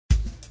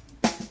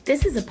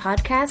This is a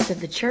podcast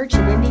of the Church of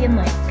Indian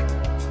Lake.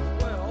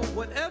 Well,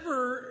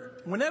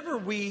 whenever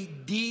we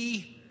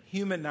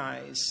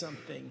dehumanize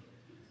something,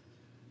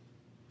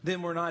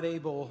 then we're not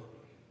able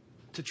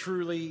to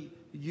truly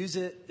use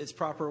it its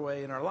proper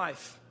way in our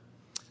life.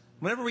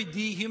 Whenever we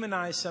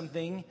dehumanize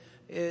something,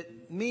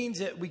 it means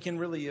that we can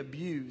really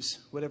abuse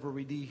whatever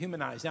we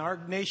dehumanize. Now,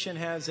 our nation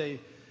has a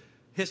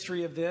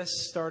history of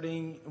this,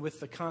 starting with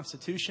the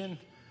Constitution,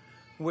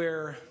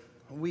 where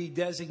we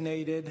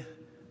designated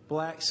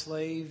black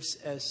slaves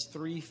as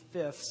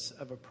 3/5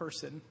 of a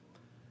person,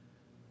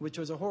 which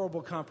was a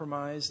horrible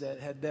compromise that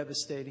had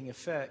devastating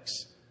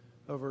effects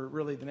over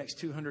really the next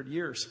 200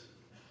 years.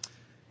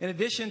 In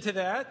addition to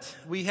that,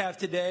 we have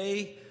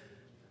today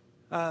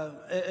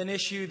an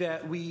issue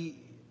that we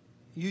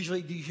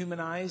usually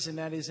dehumanize, and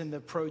that is in the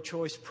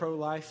pro-choice,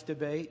 pro-life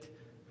debate.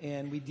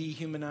 And we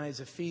dehumanize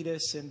a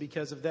fetus, and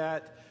because of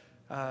that,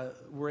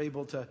 we're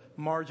able to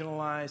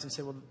marginalize and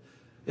say, well,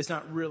 it's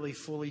not really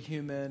fully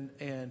human,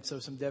 and so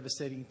some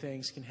devastating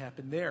things can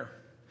happen there.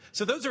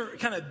 So those are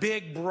kind of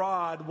big,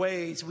 broad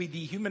ways we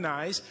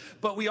dehumanize,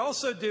 but we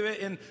also do it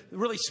in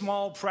really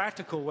small,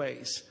 practical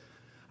ways.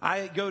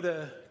 I go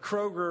to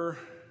Kroger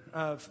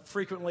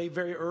frequently,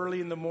 very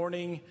early in the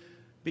morning,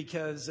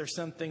 because there's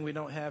something we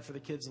don't have for the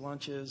kids'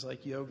 lunches,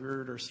 like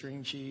yogurt or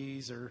string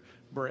cheese or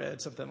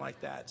bread, something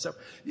like that. So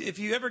if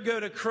you ever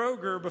go to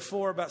Kroger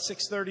before about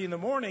 6:30 in the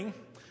morning,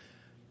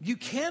 you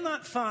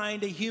cannot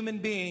find a human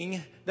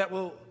being that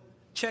will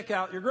check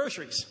out your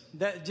groceries.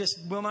 That just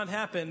will not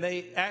happen.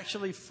 They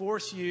actually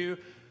force you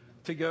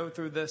to go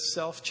through the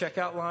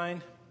self-checkout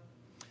line,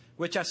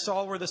 which I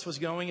saw where this was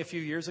going a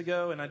few years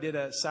ago, and I did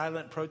a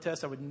silent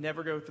protest. I would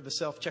never go through the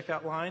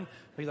self-checkout line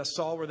because I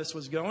saw where this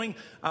was going.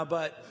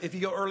 But if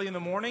you go early in the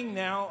morning,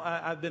 now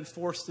I've been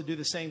forced to do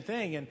the same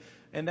thing.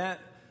 And that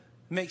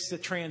makes the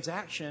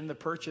transaction, the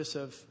purchase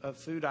of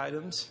food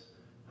items,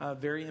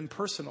 very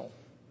impersonal.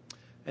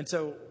 And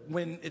so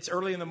when it's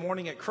early in the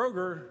morning at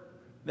Kroger,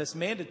 that's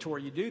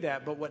mandatory. You do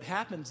that. But what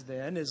happens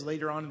then is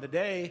later on in the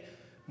day,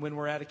 when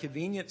we're at a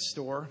convenience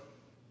store,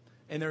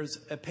 and there's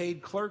a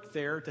paid clerk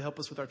there to help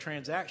us with our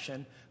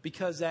transaction,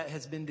 because that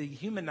has been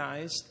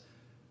dehumanized,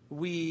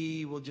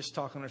 we will just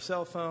talk on our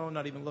cell phone,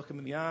 not even look them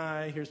in the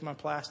eye. Here's my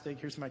plastic.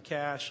 Here's my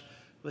cash.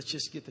 Let's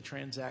just get the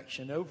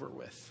transaction over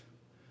with.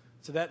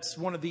 So that's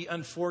one of the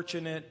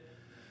unfortunate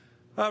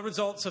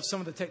results of some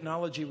of the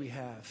technology we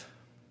have.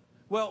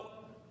 Well,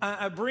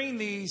 I bring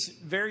these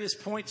various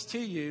points to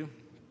you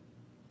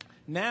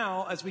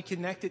now as we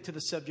connect it to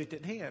the subject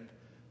at hand,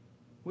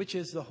 which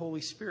is the Holy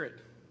Spirit.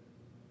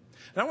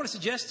 And I want to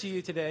suggest to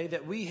you today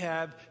that we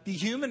have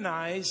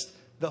dehumanized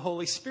the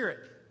Holy Spirit.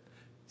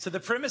 So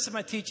the premise of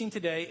my teaching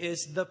today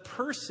is the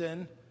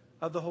person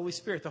of the Holy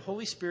Spirit. The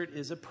Holy Spirit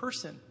is a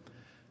person.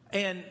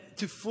 And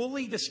to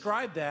fully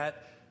describe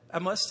that, I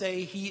must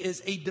say he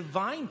is a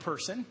divine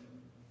person,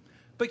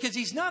 because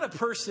he's not a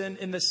person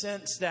in the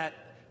sense that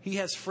he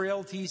has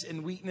frailties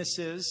and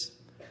weaknesses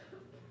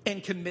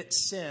and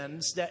commits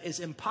sins. That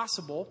is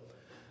impossible.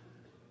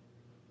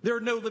 There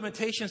are no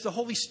limitations. The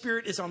Holy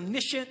Spirit is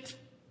omniscient,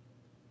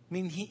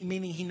 meaning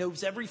he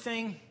knows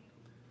everything.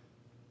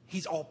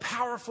 He's all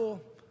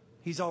powerful.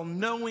 He's all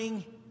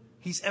knowing.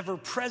 He's ever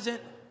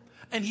present.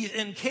 And he's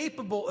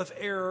incapable of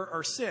error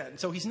or sin.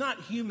 So he's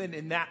not human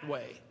in that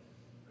way.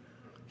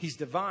 He's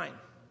divine.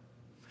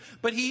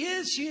 But he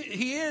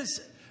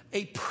is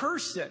a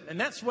person. And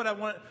that's what I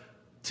want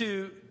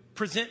to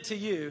present to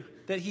you,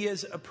 that he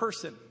is a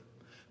person.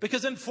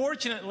 Because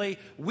unfortunately,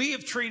 we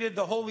have treated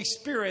the Holy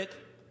Spirit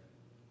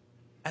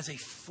as a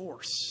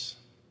force.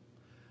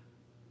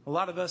 A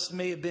lot of us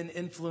may have been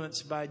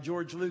influenced by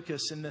George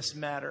Lucas in this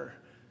matter.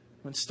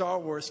 When Star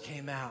Wars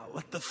came out,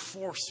 let the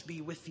force be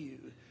with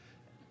you.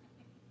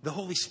 The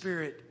Holy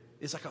Spirit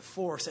is like a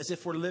force, as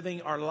if we're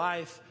living our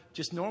life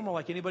just normal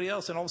like anybody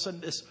else. And all of a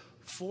sudden this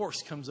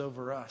force comes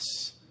over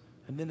us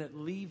and then it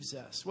leaves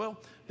us.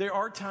 Well, there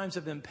are times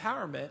of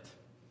empowerment,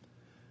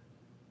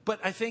 but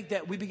I think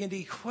that we begin to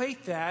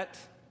equate that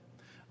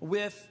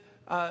with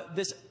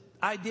this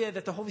idea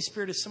that the Holy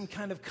Spirit is some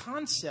kind of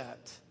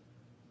concept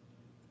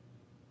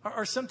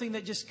or something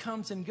that just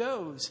comes and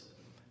goes.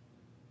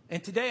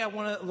 And today I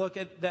want to look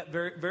at that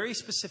very, very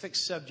specific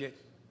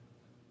subject,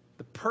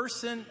 the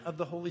person of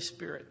the Holy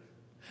Spirit.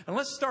 And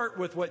let's start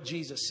with what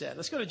Jesus said.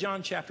 Let's go to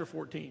John chapter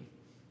 14.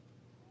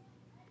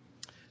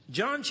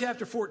 John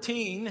chapter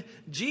 14,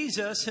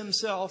 Jesus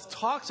himself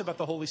talks about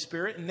the Holy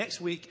Spirit. And next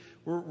week,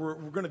 we're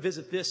going to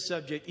visit this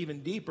subject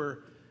even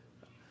deeper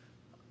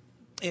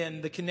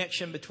in the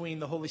connection between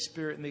the Holy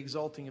Spirit and the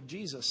exalting of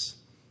Jesus.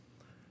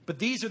 But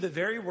these are the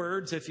very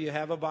words. If you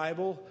have a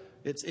Bible,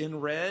 it's in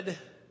red.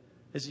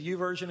 Is the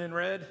YouVersion in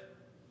red?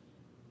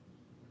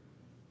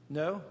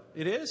 No,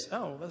 it is?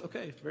 Oh,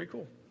 okay. Very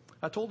cool.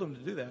 I told them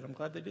to do that. I'm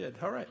glad they did.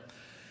 All right.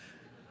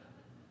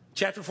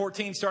 Chapter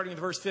 14, starting at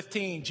verse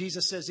 15,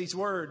 Jesus says these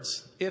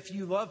words: "If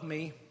you love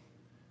me,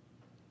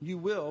 you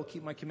will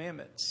keep my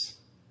commandments.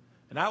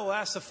 And I will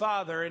ask the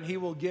Father, and he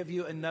will give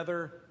you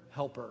another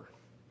helper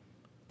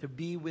to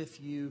be with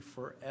you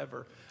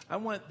forever." I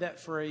want that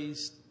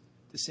phrase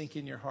to sink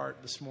in your heart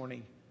this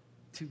morning,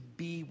 to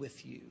be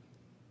with you.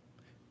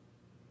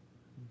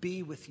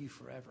 Be with you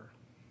forever.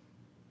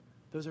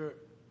 Those are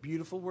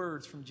beautiful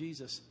words from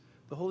Jesus.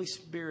 The Holy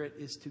Spirit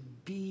is to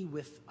be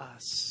with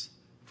us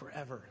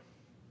forever.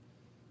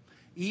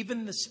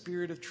 Even the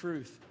Spirit of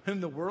truth,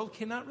 whom the world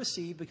cannot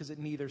receive because it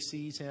neither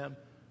sees him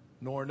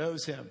nor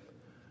knows him.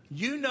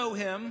 You know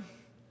him,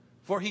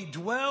 for he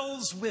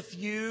dwells with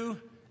you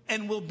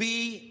and will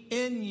be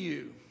in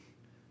you.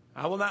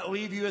 I will not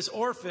leave you as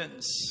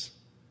orphans.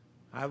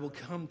 I will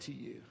come to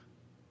you.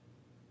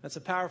 That's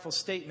a powerful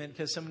statement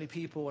because so many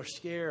people are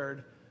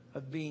scared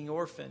of being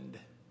orphaned.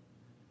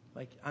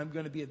 Like, I'm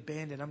going to be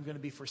abandoned. I'm going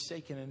to be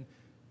forsaken. And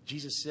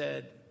Jesus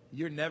said,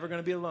 you're never going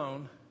to be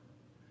alone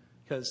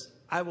because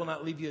I will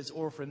not leave you as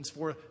orphans.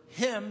 For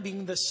him,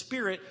 being the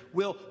Spirit,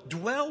 will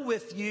dwell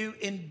with you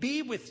and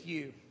be with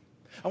you.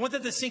 I want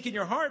that to sink in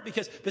your heart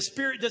because the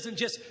Spirit doesn't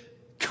just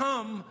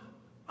come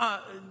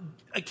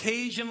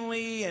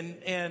occasionally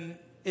and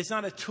it's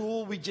not a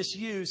tool we just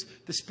use.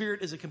 The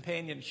Spirit is a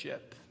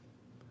companionship.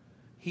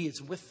 He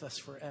is with us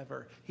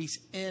forever. He's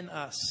in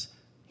us.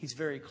 He's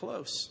very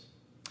close.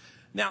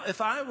 Now, if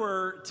I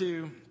were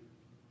to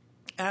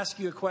ask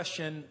you a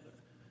question,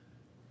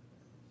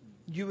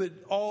 you would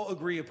all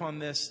agree upon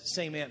this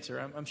same answer.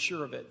 I'm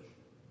sure of it.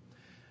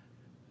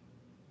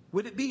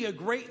 Would it be a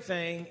great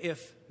thing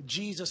if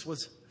Jesus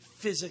was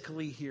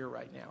physically here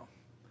right now?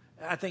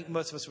 I think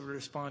most of us would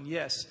respond,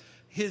 yes.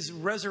 His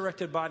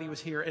resurrected body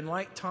was here. And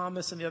like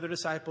Thomas and the other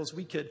disciples,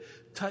 we could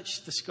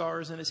touch the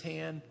scars in his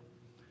hand.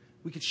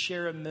 We could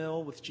share a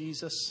meal with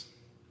Jesus.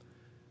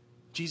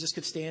 Jesus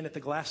could stand at the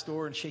glass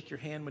door and shake your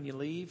hand when you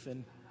leave.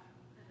 And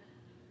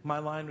my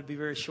line would be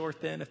very short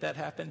then if that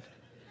happened.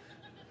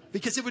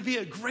 Because it would be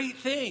a great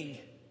thing.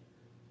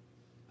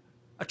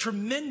 A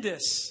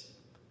tremendous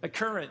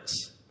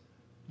occurrence.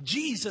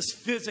 Jesus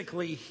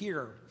physically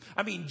here.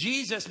 I mean,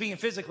 Jesus being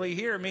physically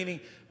here, meaning,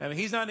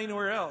 he's not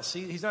anywhere else.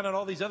 He's not at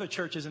all these other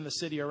churches in the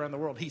city or around the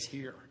world. He's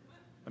here.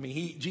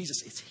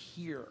 Jesus is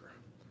here.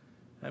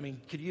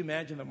 Could you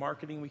imagine the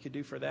marketing we could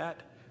do for that?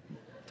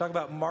 Talk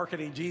about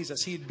marketing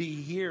Jesus. He'd be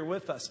here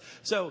with us.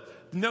 So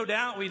no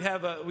doubt we'd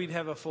have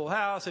a full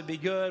house. It'd be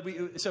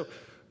good.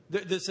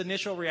 This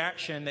initial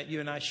reaction that you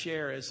and I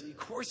share is, of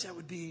course, that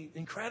would be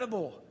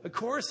incredible. Of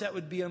course, that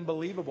would be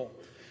unbelievable.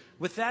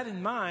 With that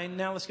in mind,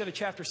 now let's go to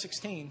chapter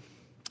 16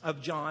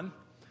 of John,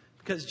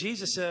 because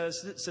Jesus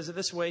says it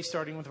this way,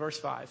 starting with verse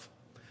 5.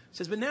 It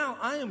says, but now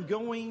I am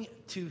going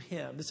to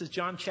him. This is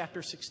John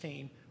chapter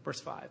 16,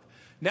 verse 5.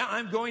 Now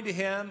I'm going to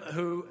him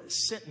who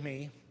sent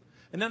me.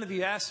 And none of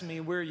you asked me,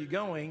 where are you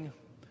going?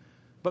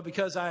 But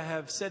because I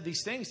have said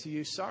these things to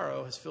you,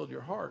 sorrow has filled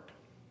your heart.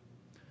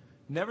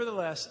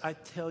 Nevertheless, I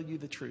tell you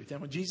the truth.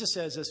 And when Jesus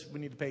says this, we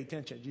need to pay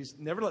attention.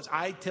 Nevertheless,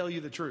 I tell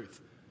you the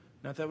truth.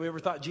 Not that we ever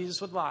thought Jesus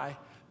would lie,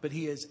 but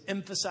he is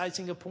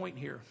emphasizing a point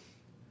here.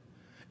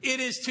 It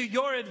is to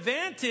your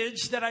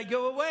advantage that I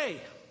go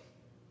away.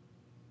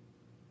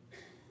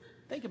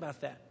 Think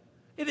about that.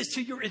 It is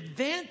to your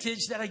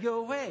advantage that I go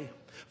away.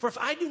 For if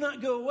I do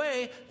not go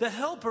away, the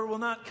Helper will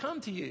not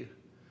come to you.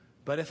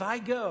 But if I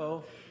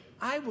go,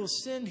 I will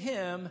send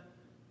him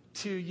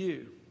to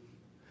you.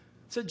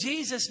 So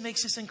Jesus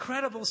makes this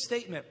incredible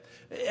statement.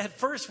 At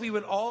first, we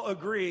would all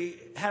agree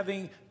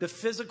having the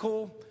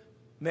physical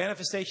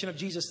manifestation of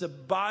Jesus, the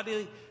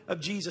body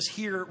of Jesus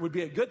here would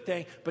be a good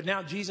thing. But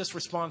now Jesus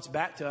responds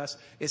back to us,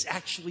 it's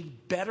actually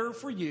better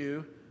for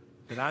you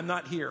that I'm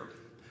not here.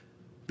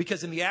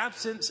 Because in the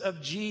absence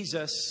of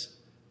Jesus,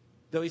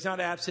 though he's not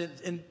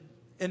absent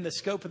in the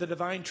scope of the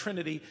divine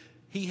Trinity,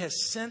 he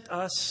has sent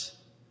us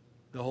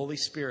the Holy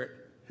Spirit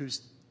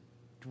who's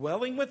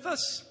dwelling with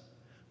us,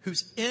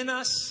 who's in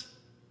us,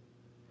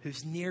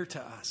 who's near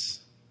to us.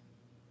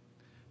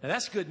 Now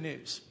that's good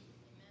news.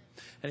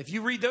 And if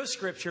you read those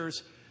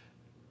scriptures,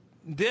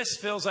 this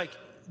feels like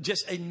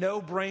just a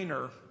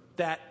no-brainer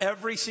that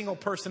every single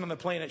person on the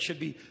planet should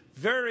be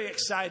very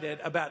excited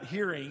about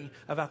hearing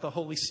about the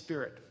Holy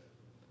Spirit.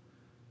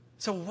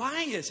 So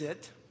why is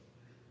it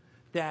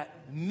that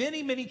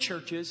many, many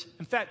churches,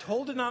 in fact,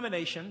 whole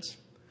denominations,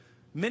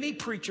 many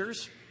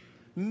preachers,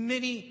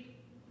 many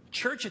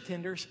church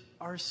attenders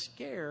are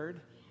scared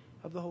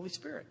of the Holy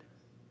Spirit?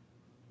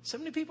 So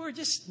many people are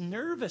just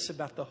nervous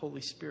about the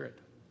Holy Spirit.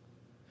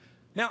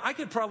 Now, I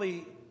could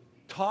probably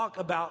talk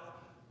about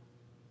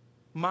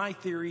my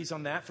theories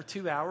on that for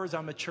 2 hours.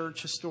 I'm a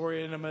church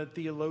historian. I'm a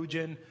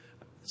theologian.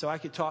 So I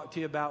could talk to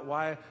you about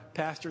why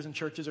pastors and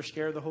churches are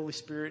scared of the Holy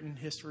Spirit and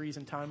histories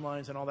and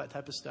timelines and all that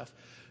type of stuff.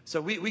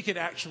 So we could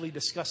actually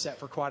discuss that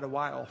for quite a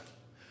while.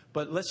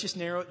 But let's just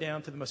narrow it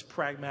down to the most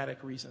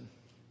pragmatic reason.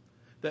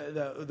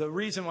 The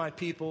reason why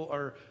people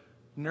are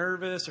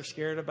nervous or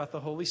scared about the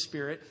Holy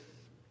Spirit.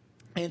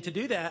 And to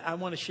do that, I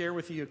want to share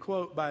with you a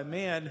quote by a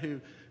man who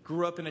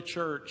grew up in a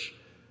church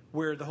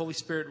where the Holy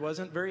Spirit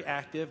wasn't very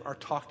active or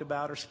talked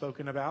about or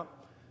spoken about.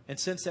 And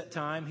since that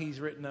time,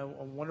 he's written a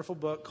wonderful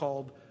book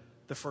called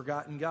The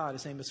Forgotten God.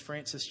 His name is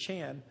Francis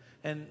Chan.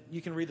 And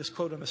you can read this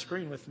quote on the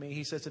screen with me.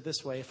 He says it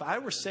this way: if I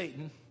were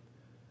Satan,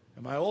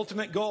 and my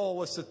ultimate goal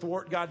was to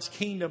thwart God's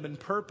kingdom and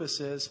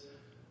purposes,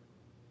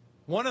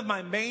 one of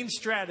my main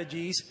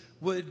strategies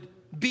would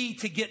be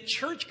to get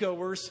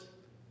churchgoers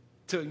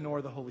to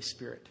ignore the Holy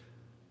Spirit.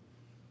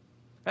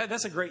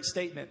 That's a great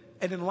statement.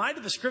 And in light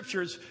of the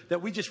scriptures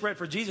that we just read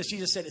for Jesus,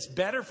 Jesus said, it's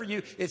better for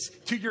you. It's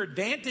to your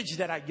advantage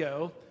that I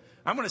go.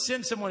 I'm going to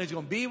send someone who's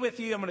going to be with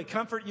you. I'm going to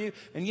comfort you.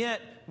 And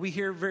yet we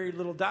hear very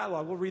little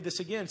dialogue. We'll read this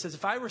again. It says,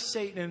 if I were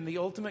Satan and the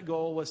ultimate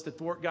goal was to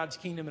thwart God's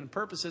kingdom and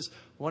purposes,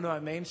 one of my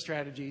main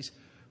strategies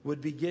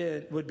would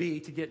be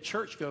to get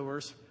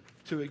churchgoers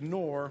to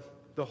ignore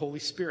the Holy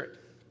Spirit.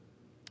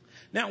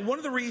 Now, one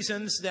of the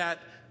reasons that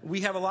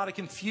we have a lot of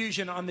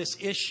confusion on this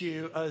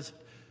issue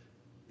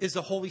is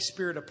the Holy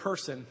Spirit a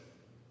person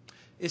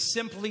is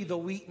simply the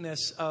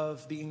weakness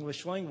of the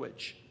English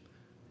language.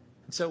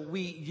 And so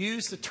we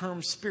use the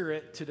term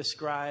spirit to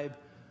describe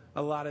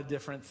a lot of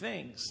different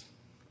things.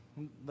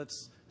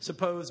 Let's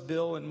suppose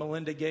Bill and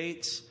Melinda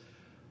Gates,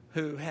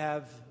 who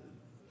have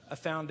a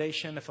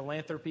foundation, a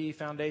philanthropy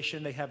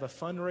foundation, they have a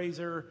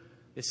fundraiser,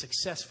 it's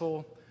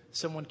successful.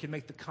 Someone can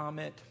make the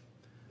comment,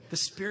 the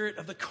spirit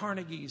of the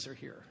Carnegies are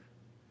here.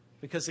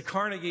 Because the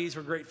Carnegies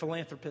were great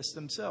philanthropists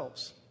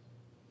themselves.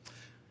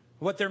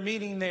 What they're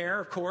meaning there,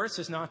 of course,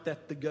 is not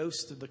that the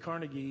ghosts of the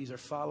Carnegies are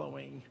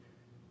following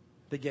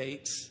the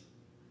Gates.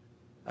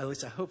 At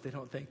least I hope they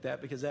don't think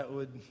that, because that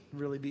would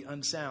really be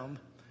unsound.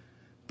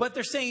 But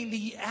they're saying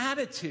the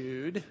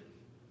attitude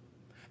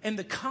and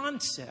the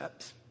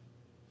concept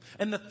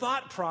and the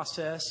thought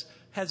process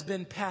has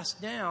been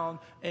passed down.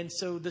 And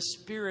so the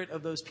spirit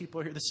of those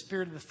people are here. The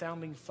spirit of the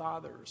founding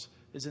fathers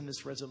is in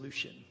this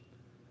resolution.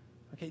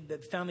 Okay, the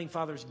founding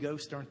fathers'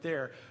 ghosts aren't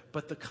there,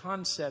 but the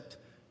concept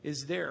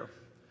is there.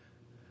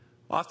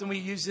 Often we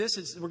use this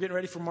as we're getting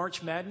ready for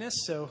March Madness,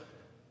 so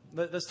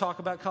let's talk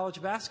about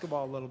college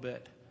basketball a little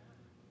bit.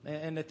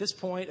 And at this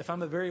point, if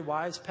I'm a very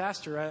wise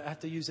pastor, I have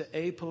to use an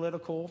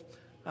apolitical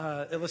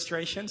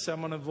illustration, so I'm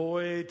going to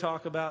avoid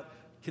talk about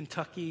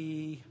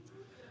Kentucky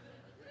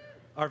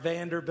or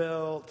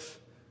Vanderbilt.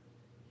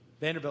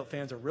 Vanderbilt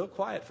fans are real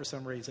quiet for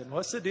some reason.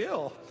 What's the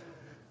deal?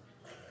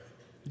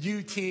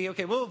 UT.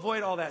 Okay, we'll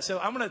avoid all that. So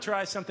I'm going to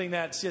try something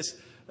that's just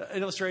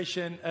an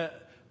illustration.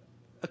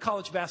 A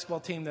college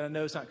basketball team that I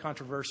know is not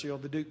controversial,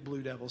 the Duke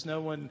Blue Devils.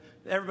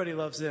 Everybody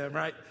loves them,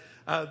 right?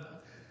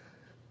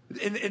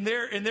 In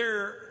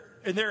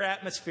their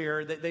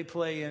atmosphere, they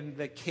play in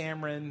the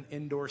Cameron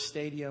Indoor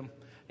Stadium,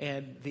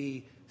 and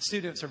the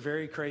students are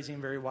very crazy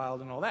and very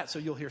wild and all that. So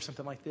you'll hear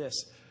something like this.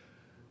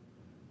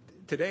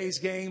 Today's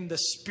game, the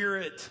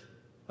spirit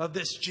of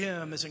this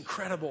gym is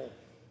incredible.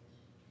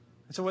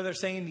 And so what they're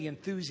saying, the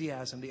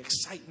enthusiasm, the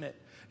excitement,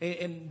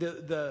 and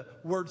the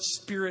word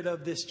spirit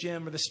of this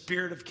gym, or the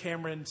spirit of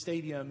Cameron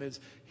Stadium, is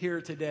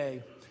here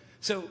today.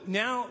 So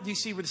now do you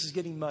see where this is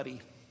getting muddy?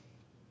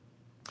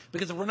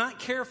 Because if we're not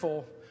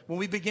careful, when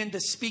we begin to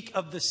speak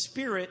of the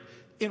Spirit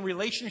in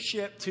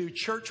relationship to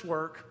church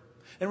work,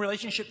 in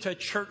relationship to a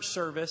church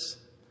service,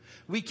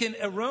 we can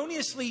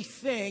erroneously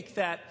think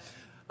that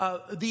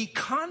the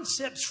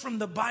concepts from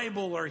the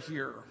Bible are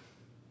here.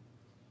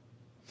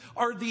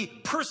 Or the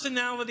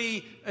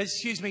personality, let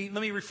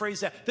me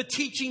rephrase that. The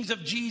teachings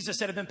of Jesus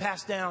that have been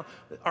passed down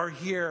are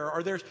here.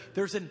 Or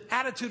there's an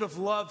attitude of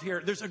love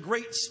here. There's a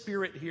great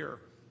spirit here.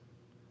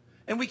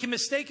 And we can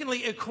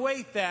mistakenly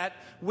equate that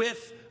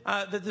with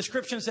the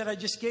descriptions that I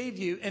just gave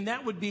you. And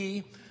that would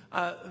be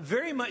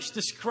very much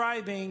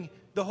describing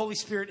the Holy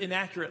Spirit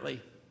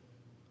inaccurately.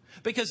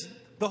 Because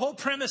the whole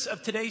premise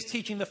of today's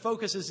teaching, the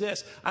focus is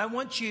this. I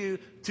want you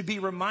to be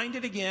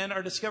reminded again,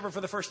 or discover for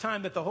the first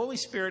time, that the Holy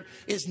Spirit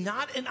is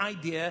not an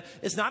idea,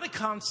 is not a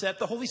concept.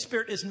 The Holy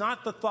Spirit is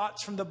not the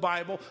thoughts from the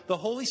Bible. The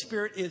Holy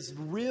Spirit is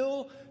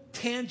real,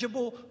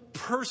 tangible,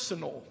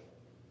 personal.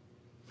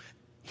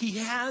 He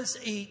has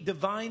a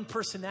divine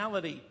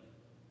personality.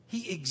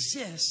 He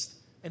exists,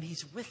 and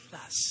He's with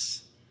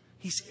us.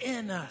 He's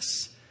in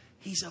us.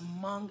 He's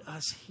among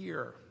us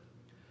here.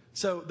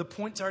 So the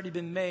point's already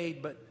been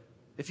made, but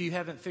if you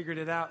haven't figured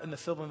it out in the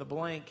fill in the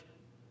blank,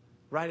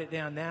 write it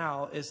down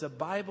now, is the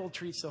Bible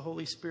treats the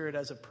Holy Spirit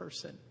as a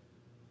person.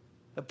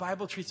 The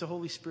Bible treats the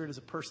Holy Spirit as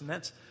a person.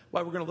 That's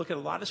why we're going to look at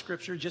a lot of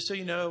Scripture. Just so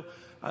you know,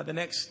 the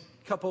next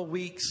couple of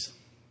weeks,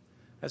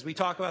 as we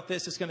talk about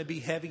this, it's going to be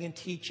heavy in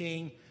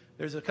teaching.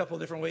 There's a couple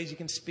of different ways you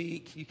can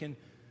speak. You can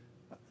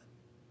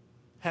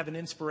have an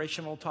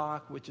inspirational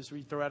talk, which is where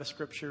you throw out a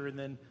Scripture and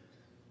then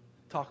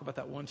talk about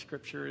that one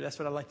Scripture. That's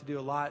what I like to do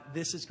a lot.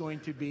 This is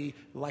going to be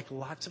like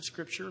lots of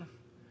Scripture.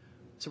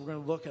 So we're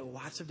going to look at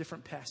lots of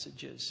different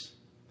passages.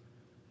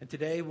 And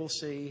today we'll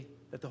see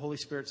that the Holy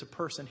Spirit's a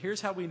person. Here's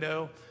how we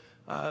know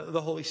the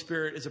Holy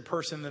Spirit is a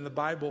person, and the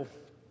Bible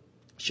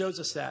shows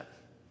us that.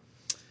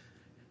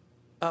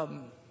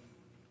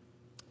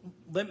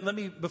 Let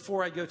me,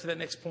 before I go to that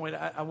next point,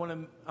 I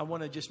want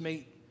to just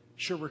make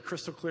sure we're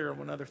crystal clear on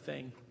one other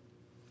thing.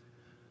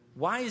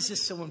 Why is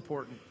this so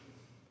important?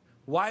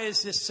 Why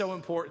is this so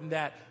important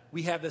that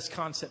we have this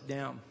concept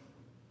down?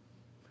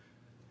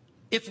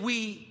 If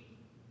we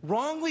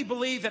wrongly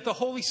believe that the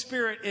Holy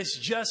Spirit is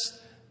just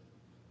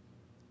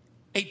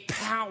a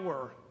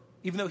power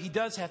even though he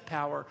does have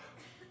power,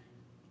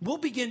 we'll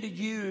begin to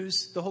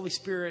use the Holy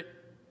Spirit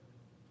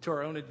to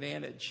our own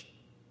advantage.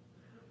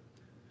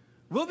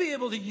 We'll be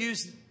able to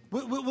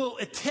we'll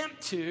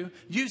attempt to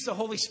use the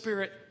Holy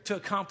Spirit to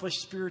accomplish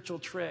spiritual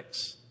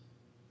tricks.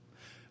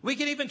 We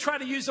can even try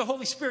to use the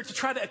Holy Spirit to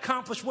try to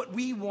accomplish what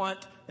we want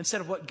instead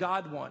of what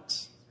God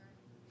wants.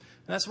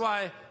 And that's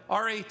why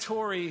R.A.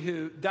 Torrey,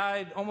 who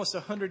died almost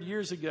 100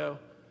 years ago,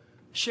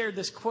 shared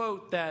this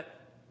quote that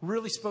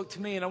really spoke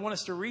to me. And I want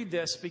us to read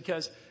this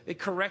because it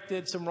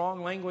corrected some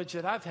wrong language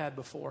that I've had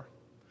before.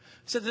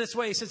 It says this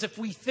way. He says, if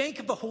we think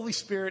of the Holy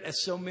Spirit,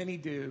 as so many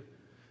do,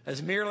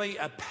 as merely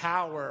a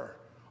power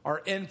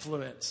or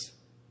influence,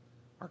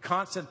 our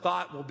constant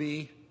thought will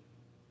be,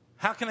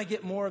 how can I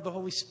get more of the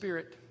Holy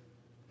Spirit?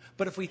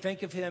 But if we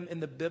think of him in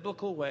the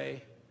biblical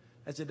way,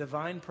 as a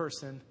divine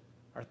person,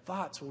 our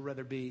thoughts will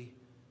rather be,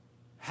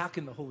 how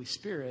can the Holy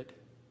Spirit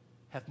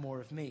have more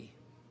of me?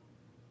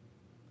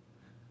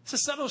 It's a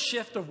subtle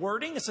shift of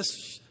wording. It's a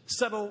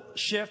subtle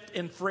shift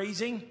in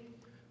phrasing,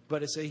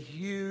 but it's a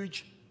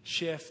huge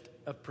shift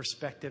of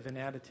perspective and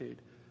attitude.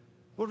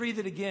 We'll read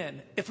it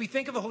again. If we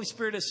think of the Holy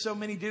Spirit, as so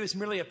many do, as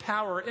merely a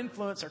power or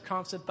influence, our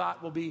constant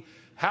thought will be,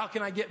 how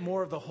can I get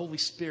more of the Holy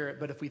Spirit?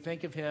 But if we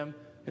think of him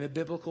in a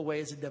biblical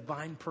way as a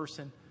divine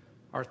person,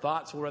 our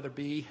thoughts will rather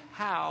be,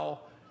 how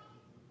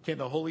can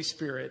the Holy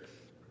Spirit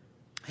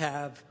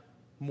have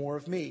more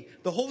of me?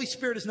 The Holy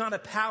Spirit is not a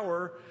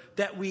power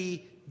that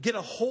we get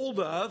a hold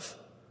of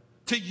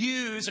to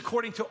use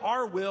according to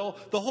our will.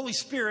 The Holy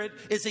Spirit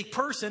is a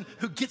person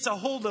who gets a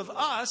hold of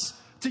us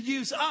to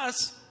use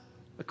us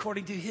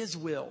according to his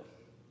will.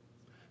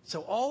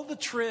 So all the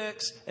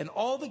tricks and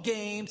all the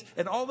games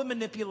and all the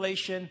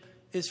manipulation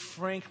is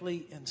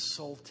frankly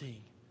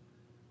insulting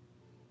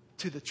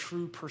to the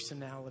true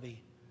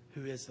personality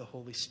who is the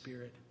Holy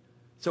Spirit.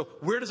 So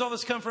where does all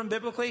this come from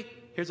biblically?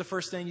 Here's the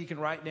first thing you can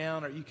write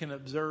down or you can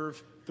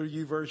observe through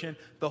YouVersion.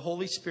 The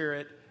Holy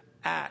Spirit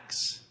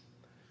acts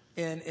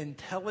in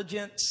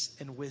intelligence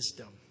and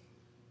wisdom.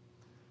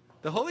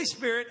 The Holy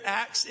Spirit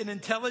acts in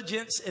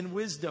intelligence and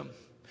wisdom.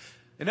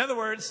 In other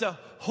words, the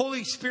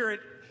Holy Spirit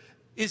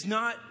is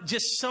not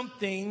just some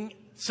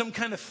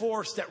kind of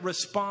force that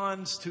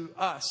responds to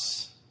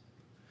us.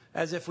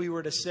 As if we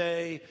were to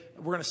say,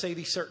 we're going to say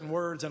these certain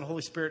words and the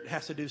Holy Spirit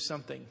has to do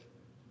something.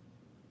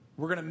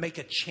 We're going to make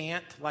a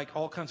chant like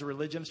all kinds of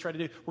religions try to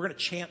do. We're going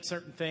to chant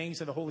certain things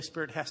and the Holy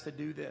Spirit has to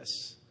do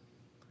this.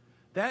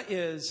 That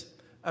is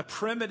a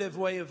primitive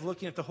way of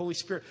looking at the Holy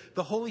Spirit.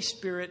 The Holy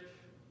Spirit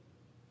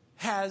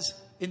has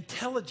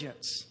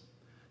intelligence.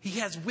 He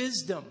has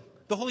wisdom.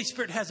 The Holy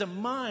Spirit has a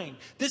mind.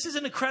 This is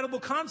an incredible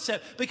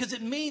concept because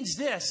it means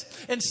this.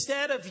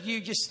 Instead of you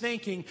just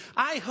thinking,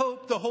 I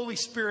hope the Holy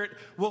Spirit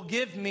will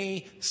give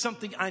me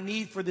something I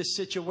need for this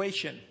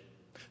situation.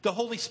 The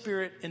Holy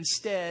Spirit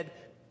instead,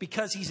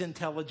 because he's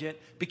intelligent,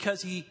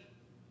 because he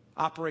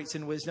operates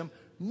in wisdom,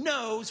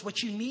 knows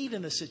what you need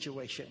in a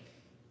situation.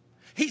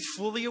 He's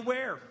fully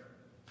aware.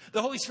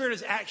 The Holy Spirit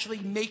is actually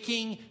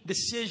making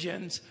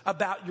decisions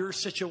about your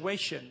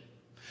situation.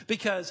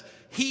 Because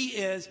he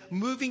is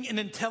moving in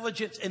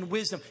intelligence and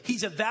wisdom.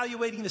 He's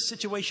evaluating the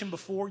situation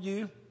before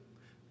you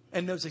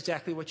and knows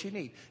exactly what you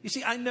need. You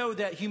see, I know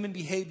that human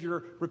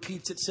behavior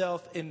repeats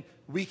itself and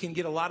we can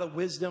get a lot of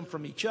wisdom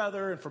from each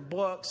other and from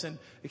books and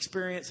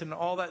experience and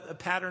all that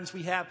patterns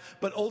we have.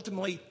 But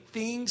ultimately,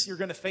 things you're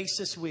going to face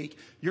this week,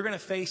 you're going to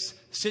face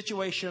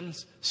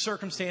situations,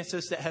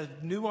 circumstances that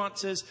have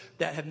nuances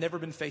that have never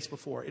been faced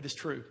before. It is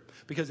true.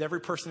 Because every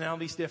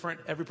personality is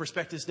different. Every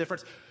perspective is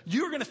different.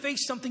 You're going to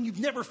face something you've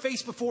never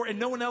faced before and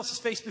no one else has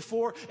faced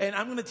before. And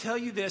I'm going to tell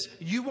you this,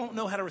 you won't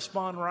know how to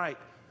respond right.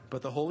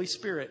 But the Holy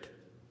Spirit,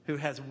 who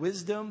has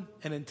wisdom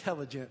and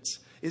intelligence,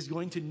 is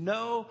going to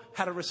know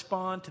how to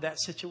respond to that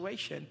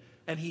situation.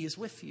 And he is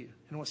with you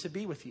and wants to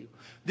be with you.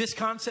 This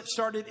concept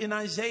started in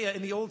Isaiah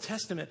in the Old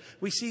Testament.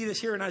 We see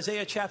this here in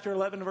Isaiah chapter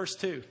 11, verse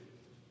 2.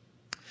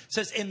 It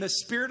says, and the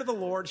Spirit of the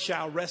Lord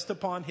shall rest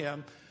upon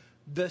him,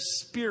 the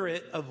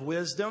Spirit of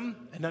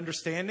wisdom and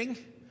understanding,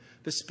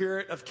 the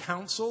Spirit of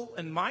counsel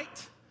and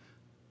might,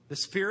 the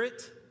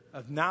Spirit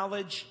of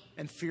knowledge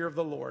and fear of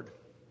the Lord.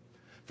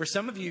 For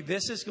some of you,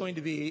 this is going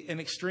to be an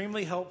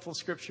extremely helpful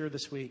scripture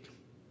this week.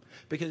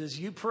 Because as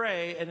you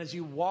pray and as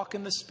you walk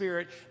in the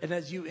Spirit and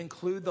as you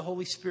include the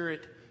Holy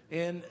Spirit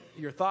in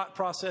your thought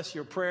process,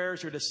 your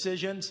prayers, your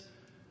decisions,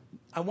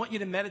 I want you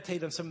to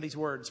meditate on some of these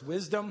words.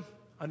 Wisdom,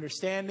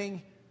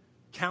 understanding,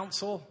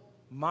 counsel,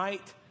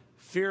 might,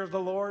 fear of the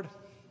Lord.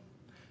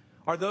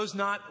 Are those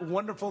not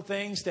wonderful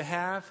things to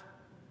have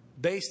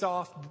based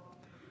off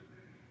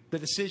the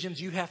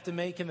decisions you have to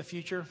make in the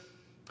future?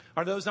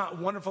 Are those not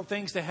wonderful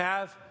things to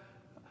have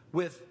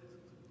with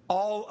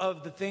all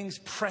of the things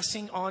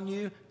pressing on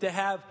you, to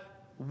have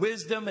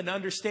wisdom and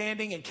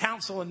understanding and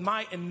counsel and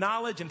might and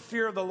knowledge and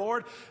fear of the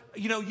Lord?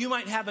 You know, you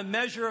might have a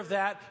measure of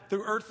that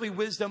through earthly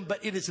wisdom,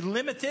 but it is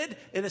limited,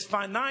 it is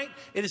finite,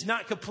 it is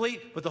not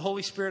complete. But the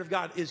Holy Spirit of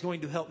God is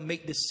going to help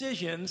make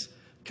decisions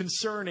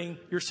concerning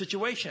your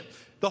situation.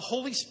 The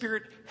Holy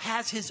Spirit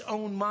has his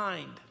own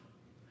mind.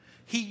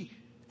 He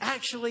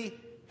actually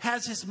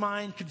has his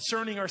mind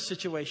concerning our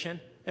situation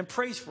and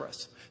prays for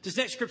us. This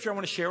next scripture I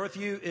want to share with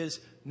you is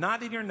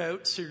not in your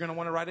notes, so you're going to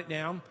want to write it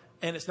down.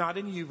 And it's not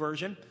in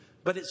YouVersion,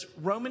 but it's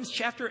Romans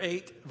chapter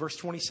 8, verse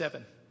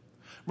 27.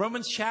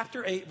 Romans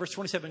chapter 8, verse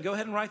 27. Go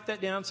ahead and write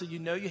that down so you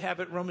know you have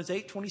it. Romans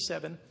 8,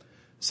 27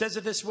 says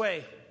it this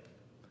way.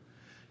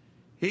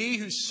 He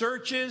who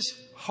searches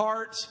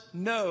hearts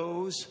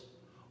knows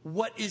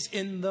what is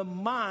in the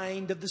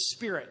mind of the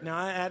Spirit. Now,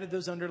 I added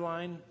those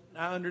underline.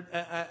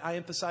 I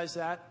emphasize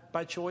that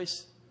by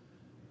choice.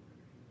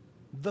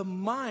 The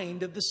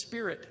mind of the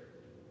Spirit.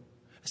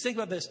 Let's think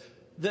about this.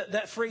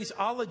 That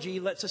phraseology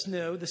lets us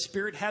know the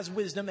Spirit has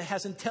wisdom, it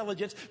has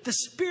intelligence. The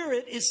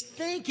Spirit is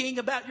thinking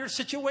about your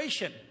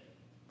situation.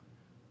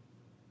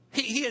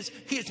 He is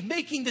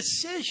making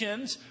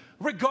decisions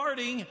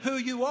regarding who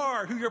you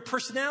are, who your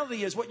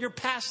personality is, what your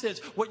past is,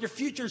 what your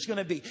future is going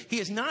to be. He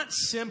is not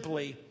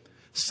simply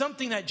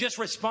something that just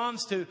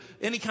responds to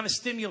any kind of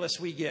stimulus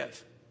we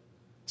give.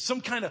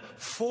 Some kind of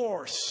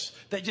force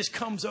that just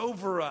comes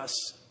over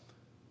us.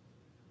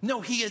 No,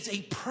 he is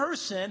a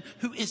person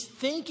who is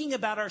thinking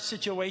about our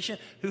situation,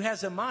 who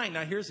has a mind.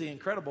 Now, here's the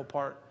incredible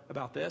part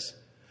about this.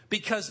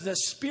 Because the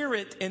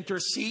Spirit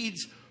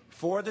intercedes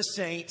for the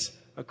saints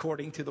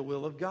according to the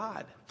will of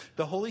God.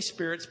 The Holy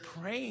Spirit's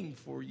praying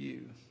for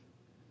you.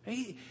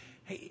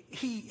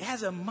 He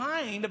has a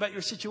mind about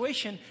your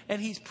situation,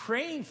 and he's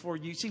praying for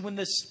you. See, when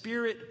the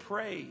Spirit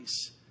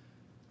prays,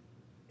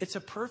 it's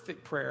a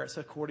perfect prayer. It's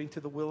according to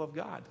the will of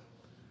God.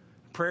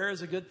 Prayer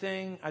is a good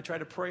thing. I try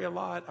to pray a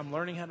lot. I'm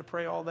learning how to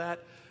pray all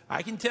that.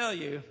 I can tell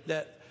you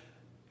that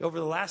over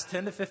the last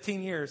 10 to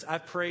 15 years,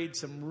 I've prayed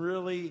some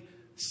really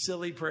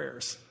silly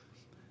prayers,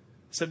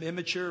 some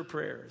immature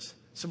prayers,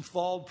 some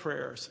flawed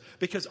prayers,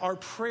 because our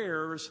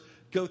prayers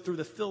go through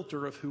the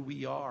filter of who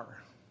we are.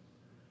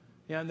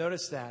 Yeah,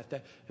 notice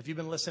that if you've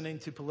been listening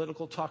to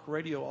political talk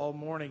radio all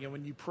morning, and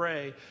when you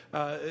pray,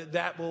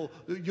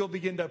 you'll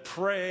begin to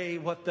pray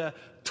what the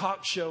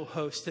talk show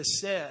host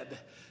has said,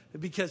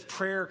 because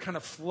prayer kind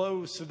of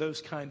flows through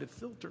those kind of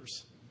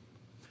filters.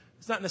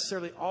 It's not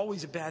necessarily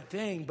always a bad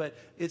thing, but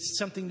it's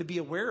something to be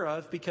aware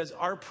of, because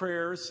our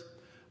prayers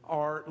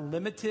are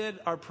limited.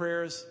 Our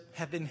prayers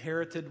have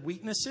inherited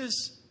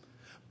weaknesses.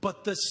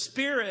 But the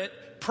Spirit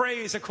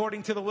prays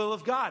according to the will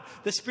of God.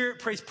 The Spirit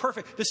prays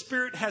perfect. The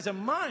Spirit has a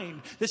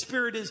mind. The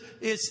Spirit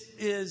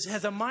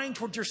has a mind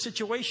towards your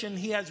situation.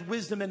 He has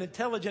wisdom and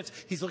intelligence.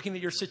 He's looking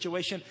at your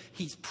situation.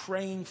 He's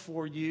praying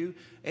for you,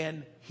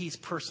 and he's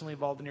personally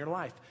involved in your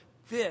life.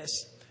 This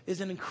is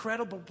an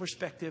incredible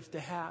perspective to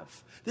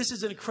have. This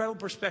is an incredible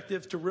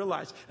perspective to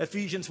realize.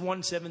 Ephesians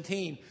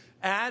 1:17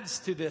 adds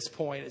to this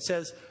point. It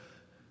says,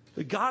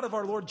 the God of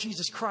our Lord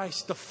Jesus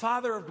Christ, the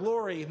Father of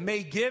glory,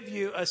 may give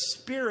you a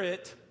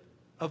spirit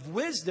of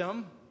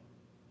wisdom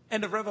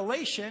and of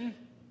revelation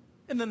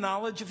in the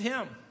knowledge of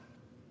him.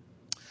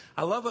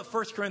 I love what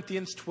 1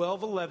 Corinthians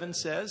 12:11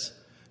 says.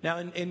 Now,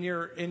 in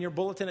your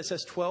bulletin, it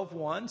says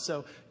 12:1.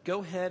 So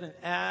go ahead and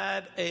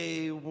add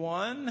a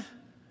 1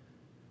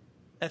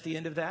 at the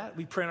end of that.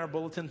 We print our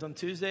bulletins on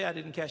Tuesday. I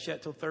didn't catch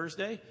that till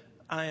Thursday.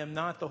 I am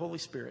not the Holy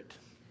Spirit.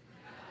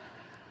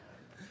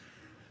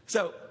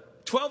 So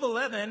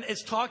 12:11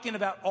 is talking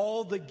about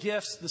all the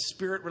gifts the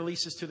Spirit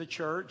releases to the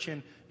church.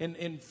 And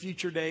in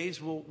future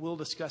days, we'll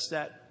discuss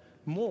that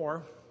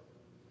more.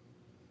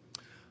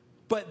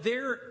 But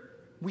there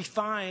we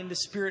find the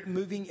Spirit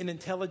moving in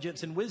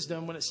intelligence and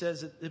wisdom when it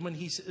says that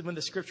when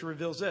the Scripture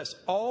reveals this.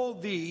 All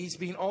these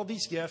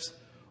gifts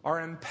are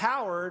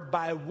empowered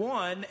by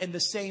one and the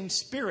same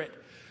Spirit,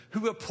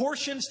 who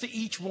apportions to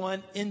each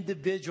one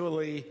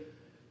individually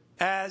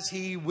as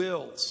he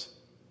wills.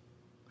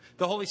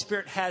 The Holy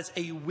Spirit has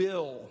a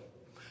will.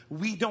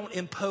 We don't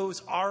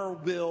impose our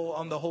will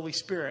on the Holy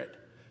Spirit.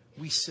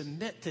 We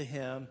submit to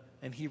him,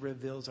 and he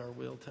reveals our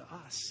will to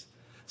us.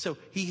 So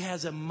he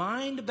has a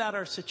mind about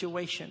our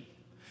situation.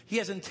 He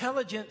has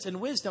intelligence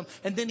and wisdom,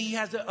 and then he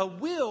has a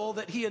will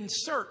that he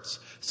inserts.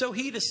 So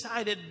he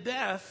decided,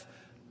 Beth,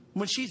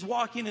 when she's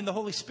walking in the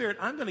Holy Spirit,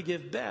 I'm going to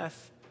give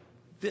Beth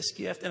this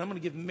gift, and I'm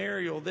going to give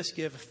Mariel this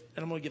gift,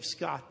 and I'm going to give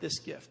Scott this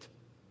gift.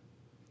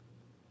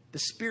 The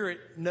Spirit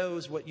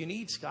knows what you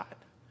need, Scott,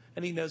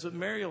 and he knows what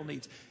Mariel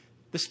needs.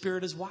 The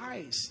Spirit is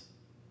wise,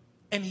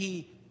 and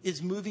he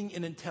is moving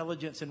in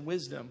intelligence and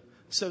wisdom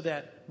so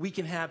that we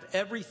can have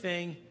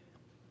everything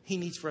he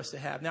needs for us to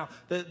have. Now,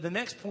 the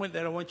next point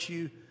that I want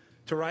you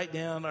to write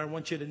down, or I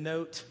want you to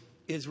note,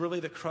 is really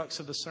the crux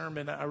of the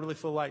sermon. I really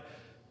feel like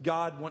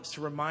God wants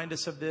to remind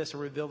us of this or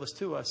reveal this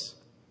to us,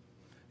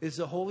 is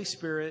the Holy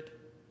Spirit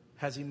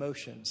has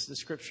emotions. The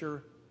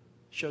Scripture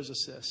shows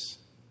us this.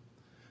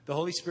 The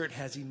Holy Spirit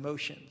has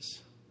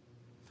emotions.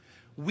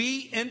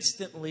 We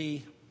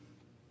instantly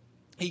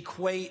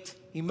equate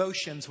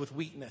emotions with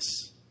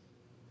weakness.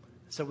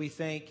 So we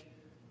think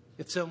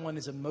if someone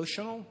is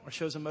emotional or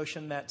shows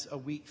emotion, that's a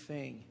weak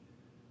thing.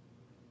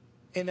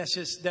 And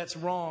that's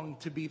wrong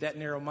to be that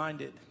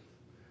narrow-minded,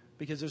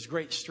 because there's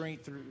great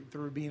strength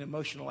through being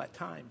emotional at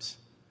times.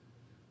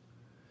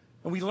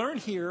 And we learn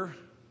here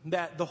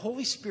that the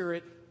Holy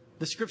Spirit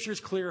the scripture is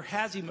clear,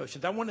 has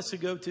emotions. I want us to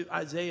go to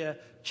Isaiah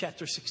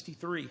chapter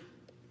 63.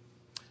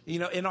 You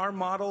know, in our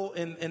model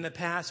in the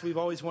past, we've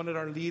always wanted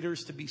our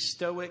leaders to be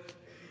stoic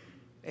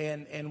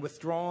and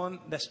withdrawn.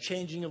 That's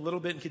changing a little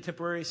bit in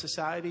contemporary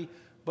society.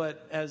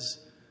 But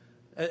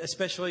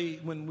especially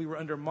when we were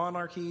under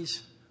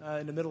monarchies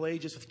in the Middle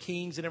Ages with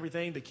kings and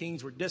everything, the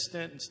kings were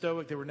distant and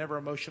stoic. They were never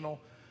emotional.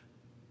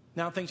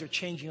 Now things are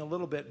changing a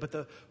little bit. But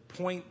the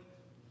point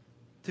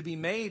to be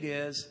made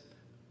is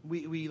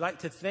we like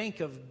to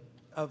think of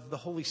the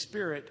Holy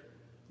Spirit.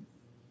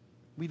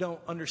 We don't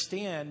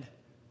understand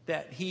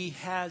that he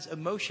has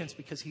emotions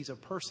because he's a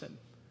person.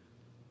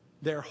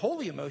 They're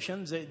holy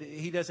emotions.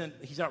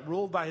 He's not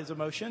ruled by his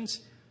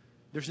emotions.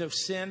 There's no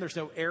sin. There's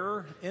no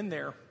error in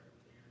there.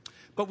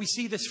 But we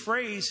see this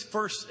phrase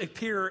first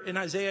appear in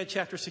Isaiah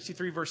chapter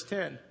 63, verse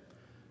 10. It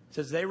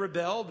says, they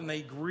rebelled and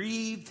they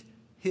grieved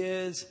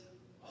his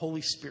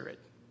Holy Spirit.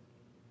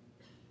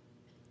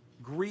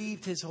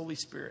 Grieved his Holy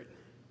Spirit.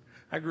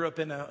 I grew up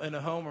in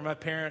a home where my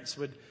parents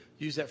would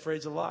use that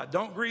phrase a lot.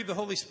 Don't grieve the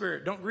Holy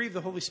Spirit. Don't grieve the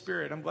Holy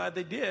Spirit. I'm glad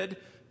they did,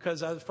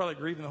 because I was probably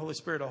grieving the Holy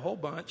Spirit a whole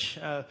bunch.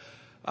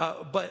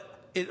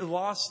 But it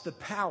lost the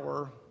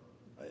power.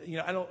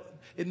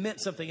 It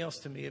meant something else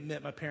to me. It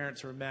meant my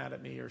parents were mad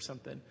at me or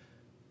something.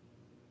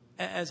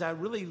 As I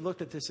really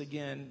looked at this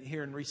again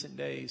here in recent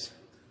days,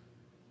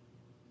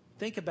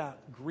 think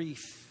about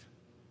grief.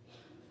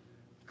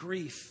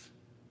 Grief.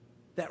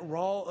 That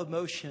raw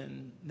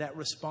emotion that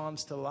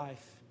responds to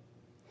life.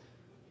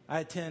 I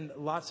attend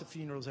lots of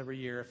funerals every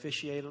year,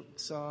 officiate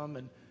some,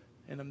 and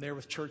I'm there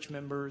with church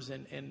members.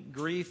 And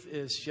grief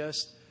is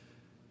just,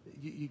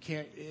 you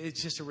can't,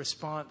 it's just a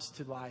response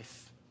to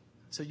life.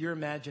 So you're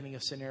imagining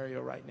a scenario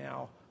right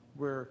now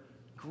where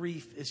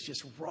grief is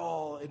just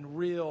raw and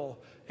real,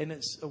 and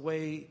it's a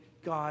way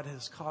God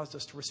has caused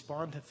us to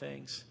respond to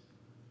things.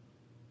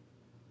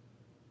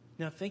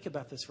 Now think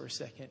about this for a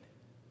second.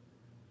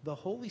 The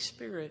Holy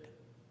Spirit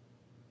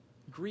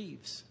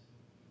grieves.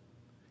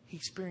 He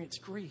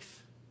experienced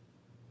grief.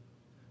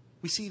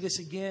 We see this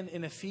again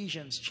in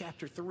Ephesians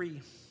chapter 4,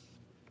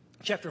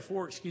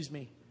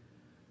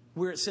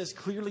 where it says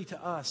clearly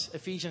to us,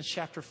 Ephesians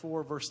chapter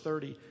 4, verse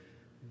 30,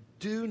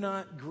 do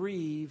not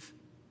grieve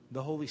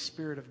the Holy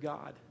Spirit of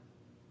God,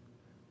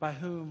 by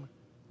whom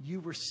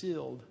you were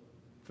sealed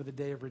for the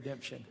day of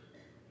redemption.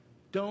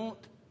 Don't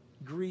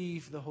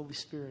grieve the Holy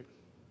Spirit.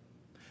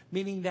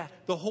 Meaning that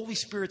the Holy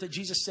Spirit that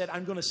Jesus said,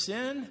 I'm going to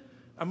send,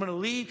 I'm going to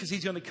leave because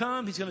he's going to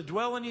come, he's going to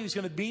dwell in you, he's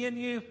going to be in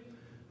you.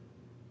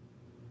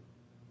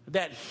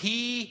 That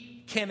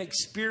he can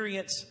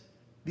experience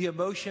the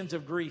emotions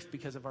of grief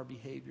because of our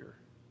behavior.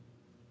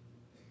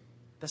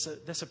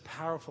 That's a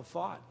powerful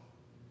thought.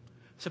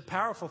 It's a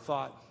powerful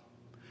thought.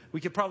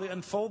 We could probably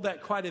unfold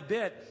that quite a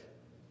bit.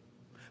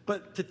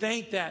 But to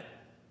think that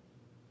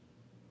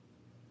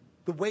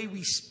the way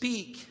we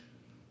speak,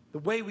 the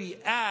way we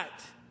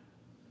act,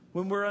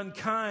 when we're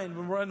unkind,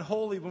 when we're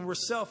unholy, when we're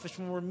selfish,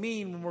 when we're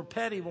mean, when we're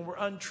petty, when we're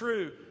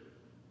untrue,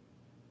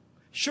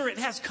 sure, it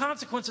has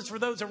consequences for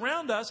those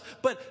around us,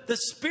 but the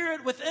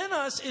Spirit within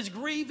us is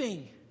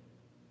grieving.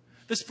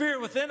 The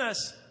Spirit within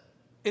us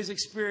is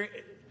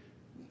experiencing,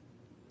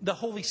 the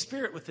Holy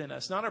Spirit within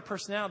us, not our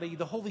personality,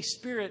 the Holy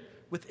Spirit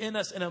within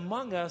us and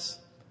among us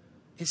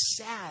is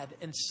sad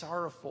and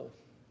sorrowful.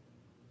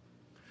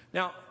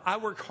 Now, I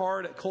work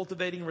hard at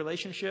cultivating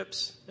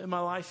relationships in my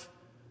life.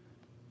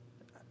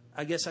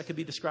 I guess I could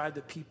be described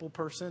a people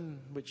person,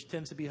 which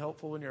tends to be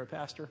helpful when you're a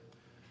pastor.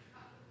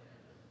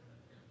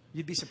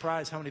 You'd be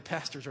surprised how many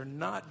pastors are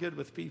not good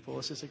with people.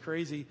 It's just a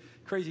crazy,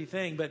 crazy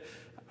thing. But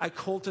I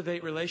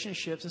cultivate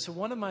relationships. And so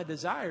one of my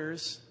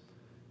desires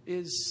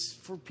is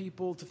for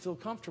people to feel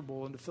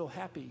comfortable and to feel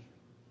happy.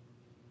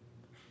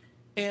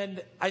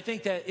 And I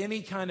think that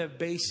any kind of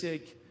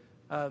basic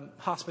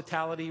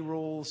hospitality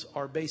rules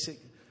or basic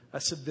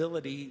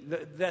civility,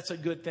 that's a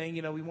good thing.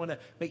 You know, we want to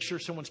make sure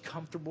someone's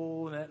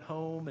comfortable and at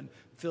home and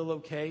feel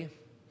okay.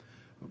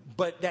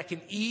 But that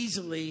can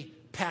easily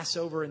pass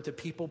over into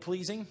people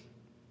pleasing.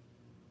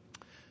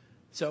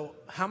 So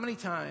how many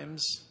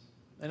times,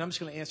 and I'm just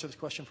going to answer this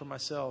question for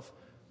myself,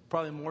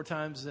 probably more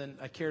times than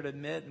I care to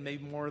admit, and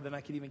maybe more than I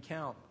could even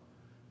count,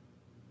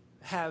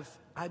 have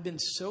I been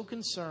so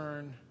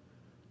concerned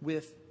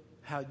with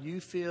how you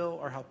feel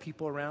or how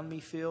people around me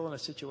feel in a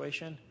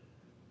situation,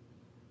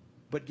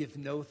 but give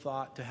no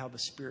thought to how the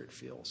Spirit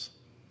feels.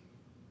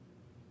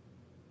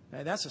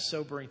 And that's a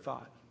sobering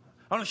thought.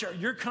 I'm not sure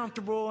you're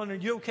comfortable, and are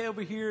you okay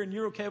over here, and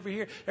you're okay over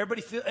here.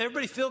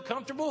 Everybody feel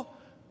comfortable?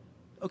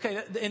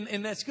 Okay,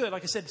 and that's good.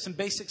 Like I said, some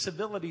basic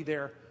civility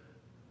there.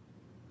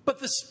 But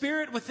the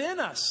Spirit within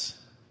us,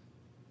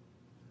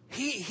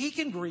 He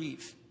can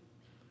grieve.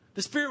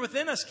 The Spirit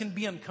within us can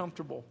be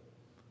uncomfortable.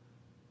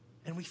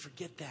 And we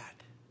forget that.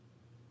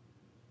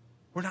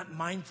 We're not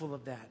mindful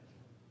of that.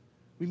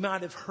 We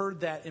might have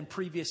heard that in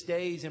previous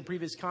days, in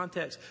previous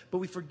contexts, but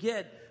we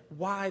forget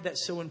why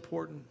that's so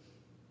important.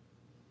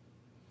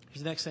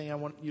 Here's the next thing I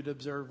want you to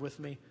observe with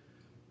me.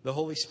 The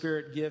Holy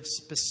Spirit gives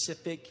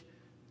specific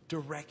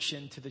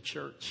direction to the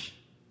church.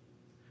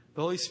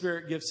 The Holy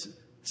Spirit gives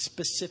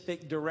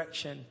specific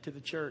direction to the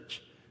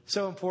church.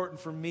 So important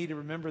for me to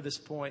remember this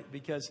point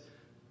because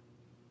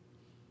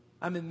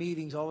I'm in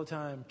meetings all the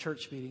time,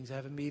 church meetings. I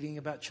have a meeting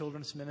about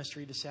children's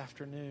ministry this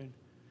afternoon.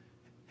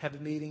 Have a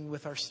meeting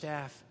with our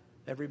staff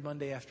every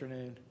Monday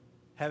afternoon.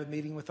 Have a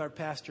meeting with our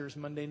pastors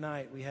Monday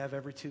night. We have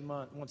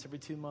once every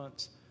 2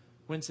 months.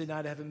 Wednesday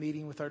night, I have a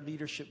meeting with our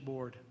leadership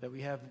board that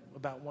we have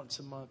about once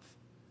a month.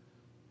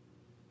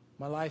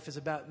 My life is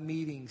about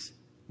meetings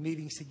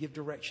to give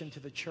direction to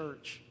the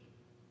church.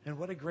 And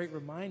what a great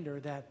reminder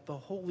that the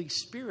Holy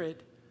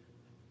Spirit,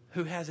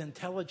 who has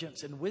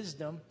intelligence and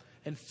wisdom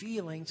and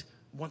feelings,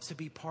 wants to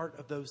be part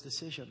of those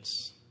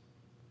decisions.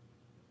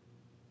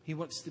 He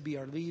wants to be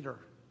our leader.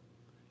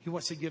 He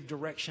wants to give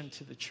direction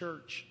to the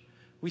church.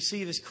 We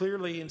see this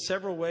clearly in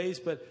several ways,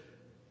 but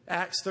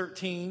Acts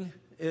 13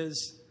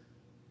 is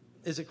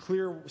a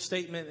clear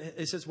statement.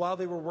 It says, while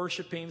they were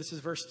worshiping, this is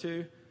verse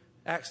 2,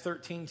 Acts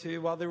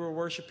 13:2, while they were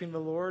worshiping the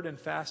Lord and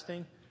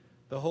fasting,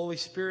 the Holy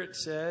Spirit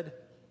said,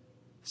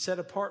 set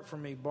apart for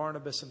me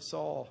Barnabas and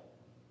Saul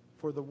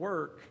for the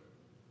work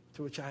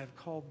to which I have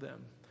called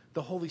them.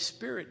 The Holy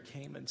Spirit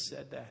came and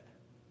said that.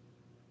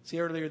 See,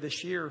 earlier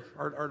this year,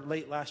 or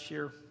late last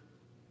year,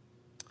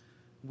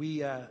 we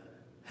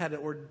had an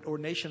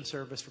ordination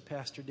service for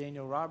Pastor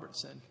Daniel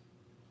Robertson.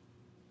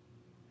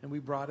 And we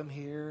brought him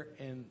here,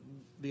 and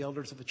the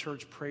elders of the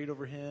church prayed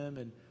over him,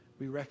 and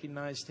we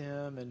recognized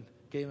him and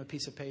gave him a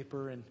piece of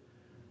paper and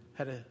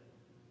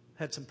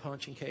had some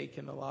punch and cake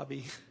in the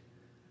lobby.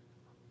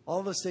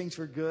 All those things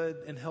were good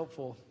and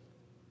helpful,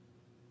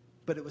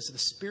 but it was the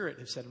Spirit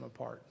who set him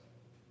apart.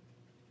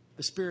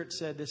 The Spirit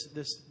said,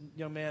 this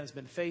young man has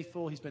been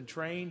faithful, he's been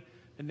trained,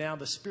 and now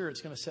the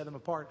Spirit's going to set him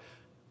apart.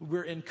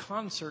 We're in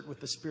concert with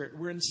the Spirit.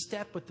 We're in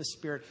step with the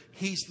Spirit.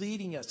 He's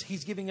leading us.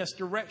 He's giving us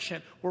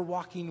direction. We're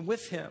walking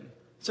with Him.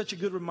 Such a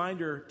good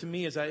reminder to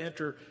me as I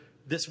enter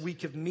this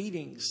week of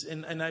meetings.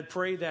 And I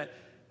pray that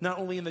not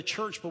only in the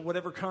church, but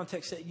whatever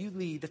context that you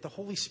lead, that the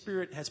Holy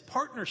Spirit has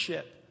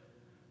partnership.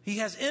 He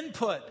has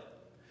input.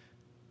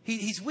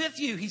 He's with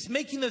you. He's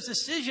making those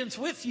decisions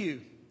with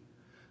you.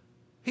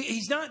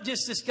 He's not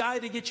just this guy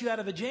to get you out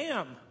of a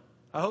jam.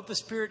 I hope the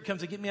Spirit comes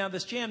to get me out of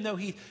this jam. No,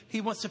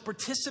 He wants to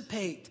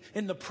participate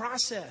in the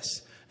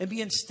process and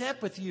be in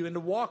step with you and to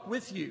walk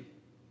with you.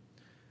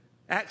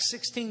 Acts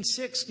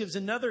 16:6 gives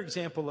another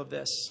example of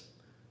this.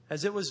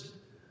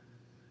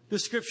 The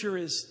scripture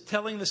is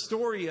telling the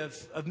story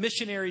of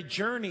missionary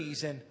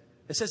journeys. And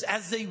it says,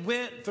 as they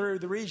went through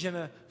the region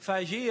of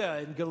Phrygia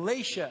and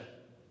Galatia,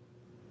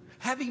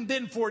 having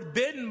been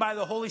forbidden by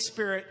the Holy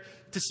Spirit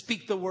to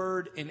speak the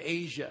word in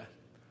Asia.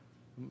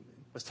 I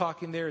was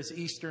talking there as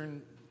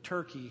Eastern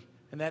Turkey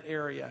in that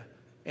area,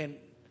 and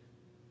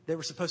they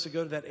were supposed to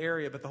go to that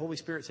area, but the Holy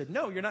Spirit said,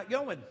 no, you're not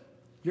going.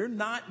 You're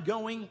not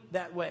going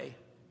that way.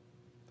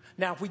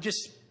 Now, if we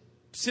just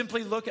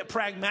simply look at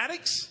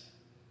pragmatics,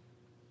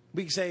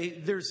 we can say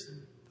there's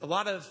a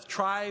lot of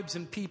tribes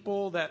and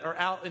people that are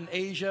out in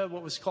Asia,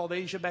 what was called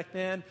Asia back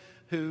then,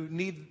 who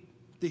need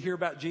to hear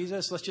about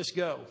Jesus. Let's just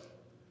go.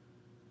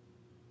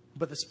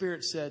 But the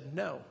Spirit said,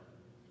 no,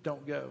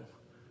 don't go.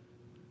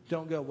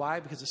 Don't go. Why?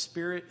 Because the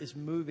Spirit is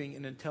moving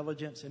in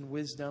intelligence and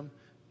wisdom,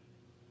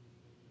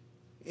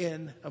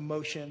 in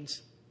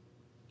emotions,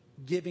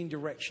 giving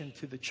direction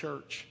to the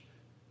church.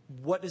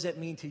 What does that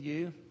mean to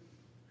you?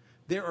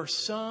 There are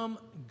some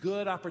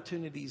good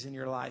opportunities in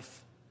your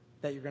life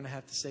that you're going to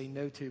have to say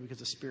no to because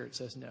the Spirit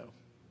says no.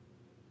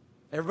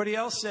 Everybody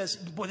else says,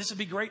 boy, this would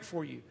be great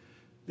for you.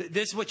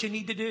 This is what you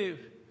need to do.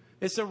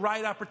 It's the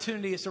right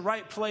opportunity. It's the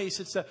right place.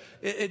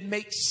 It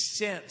makes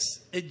sense.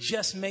 It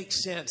just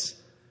makes sense.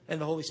 And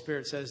the Holy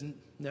Spirit says,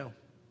 no,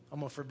 I'm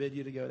going to forbid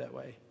you to go that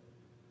way.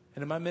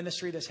 And in my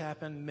ministry, that's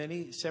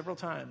happened several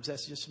times.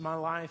 That's just my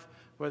life,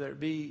 whether it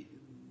be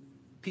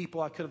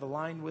people I could have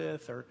aligned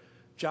with or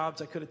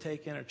jobs I could have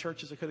taken or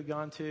churches I could have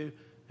gone to.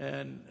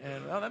 And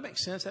that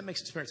makes sense. That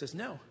makes the Spirit says,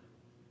 no.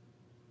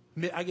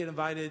 I get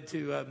invited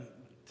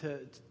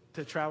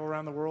to travel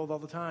around the world all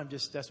the time.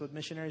 Just that's what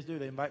missionaries do.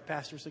 They invite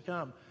pastors to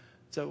come.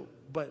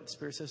 But the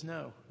Spirit says,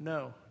 no.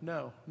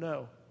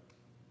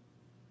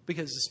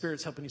 Because the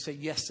Spirit's helping you say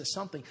yes to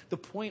something. The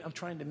point I'm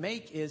trying to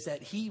make is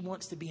that He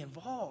wants to be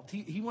involved.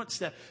 He wants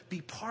to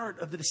be part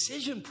of the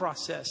decision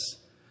process.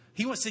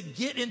 He wants to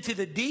get into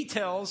the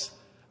details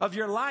of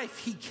your life.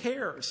 He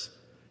cares.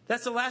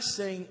 That's the last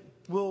thing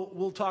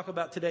we'll talk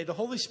about today. The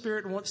Holy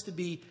Spirit wants to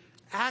be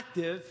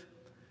active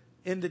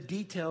in the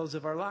details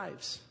of our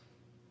lives.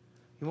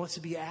 He wants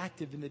to be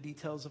active in the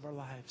details of our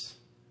lives.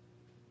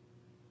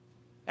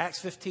 Acts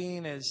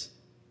 15 is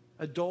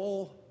a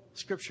dull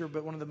scripture,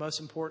 but one of the most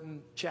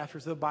important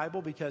chapters of the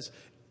Bible because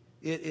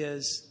it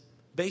is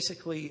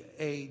basically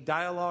a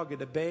dialogue, a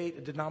debate,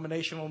 a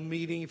denominational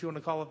meeting, if you want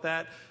to call it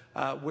that,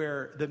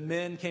 where the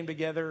men came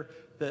together,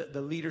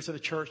 the leaders of the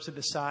church, to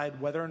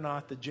decide whether or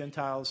not the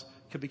Gentiles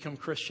could become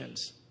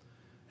Christians.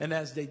 And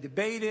as they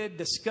debated,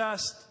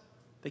 discussed,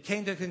 they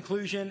came to a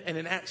conclusion. And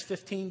in Acts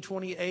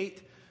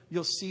 15:28,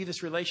 you'll see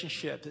this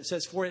relationship. It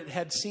says, for it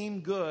had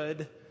seemed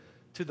good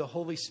to the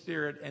Holy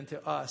Spirit and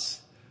to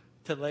us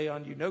to lay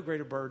on you no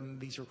greater burden than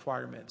these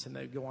requirements. And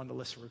they go on to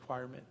list of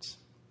requirements.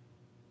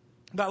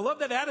 But I love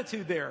that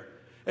attitude there.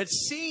 It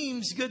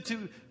seems good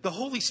to the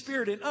Holy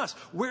Spirit in us.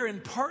 We're in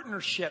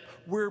partnership.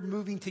 We're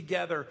moving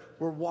together.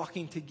 We're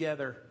walking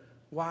together.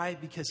 Why?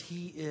 Because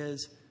He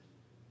is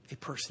a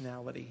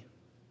personality.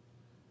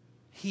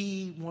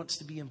 He wants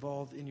to be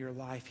involved in your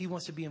life. He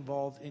wants to be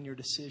involved in your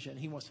decision.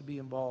 He wants to be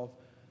involved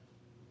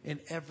in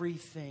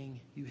everything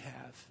you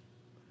have.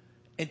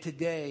 And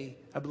today,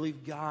 I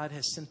believe God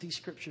has sent these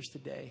scriptures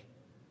today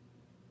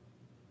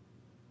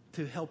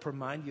to help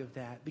remind you of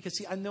that. Because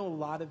see, I know a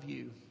lot of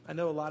you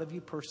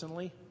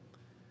personally.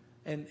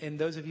 And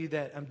those of you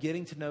that I'm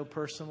getting to know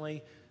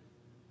personally,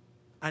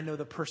 I know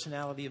the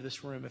personality of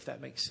this room, if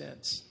that makes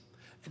sense.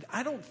 And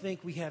I don't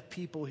think we have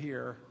people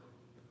here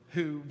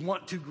who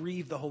want to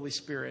grieve the Holy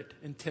Spirit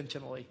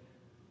intentionally.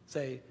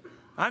 Say,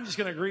 I'm just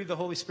going to grieve the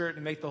Holy Spirit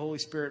and make the Holy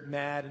Spirit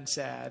mad and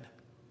sad.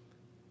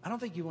 I don't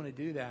think you want to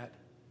do that.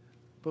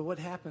 But what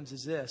happens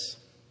is this,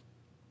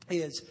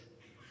 is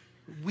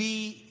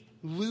we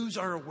lose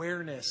our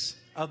awareness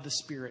of the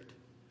Spirit.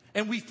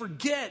 And we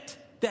forget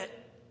that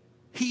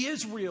He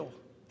is real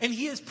and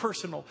He is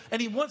personal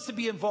and He wants to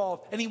be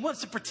involved and He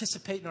wants to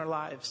participate in our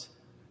lives.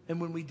 And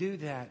when we do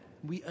that,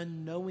 we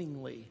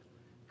unknowingly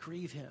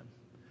grieve Him.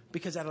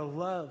 Because out of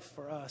love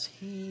for us,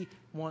 He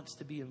wants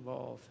to be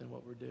involved in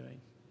what we're doing.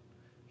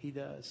 He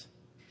does.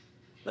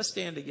 Let's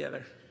stand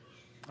together.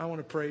 I want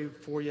to pray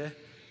for you in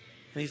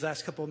these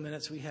last couple of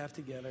minutes we have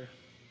together.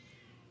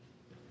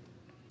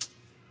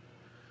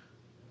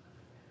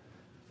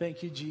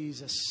 Thank you,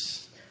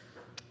 Jesus.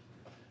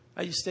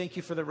 I just thank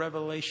you for the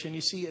revelation.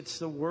 You see, it's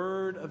the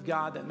Word of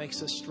God that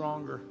makes us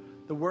stronger.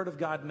 The Word of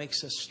God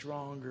makes us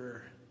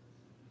stronger.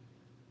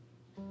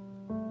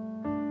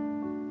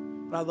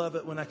 I love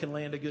it when I can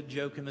land a good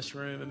joke in this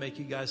room and make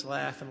you guys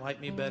laugh and like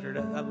me better.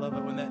 I love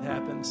it when that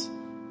happens.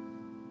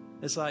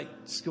 It's like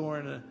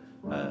scoring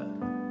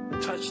a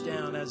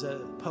touchdown as a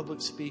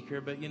public speaker.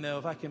 But, you know,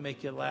 if I can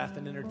make you laugh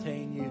and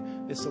entertain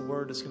you, it's the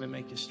Word that's going to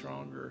make you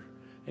stronger.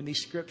 And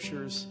these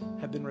scriptures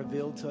have been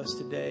revealed to us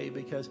today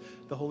because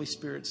the Holy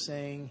Spirit's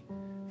saying,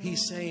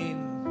 He's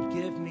saying,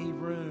 give me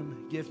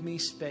room, give me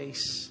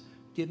space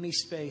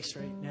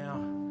right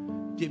now.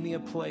 Give me a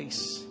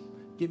place.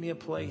 Give me a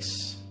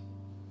place.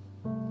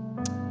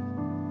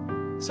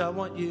 So I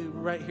want you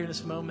right here in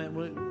this moment,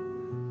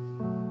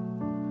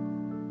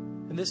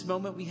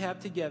 we have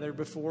together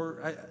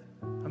before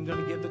I'm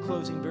going to give the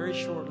closing very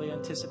shortly. I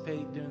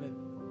anticipate doing it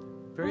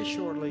very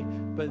shortly,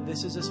 but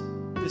this is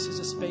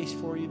a space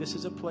for you. This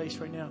is a place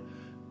right now.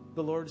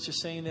 The Lord is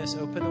just saying this: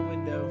 open a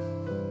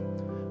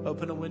window.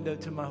 Open a window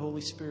to my Holy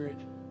Spirit.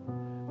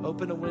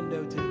 Open a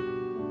window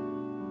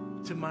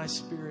to my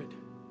Spirit.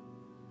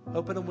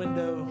 Open a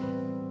window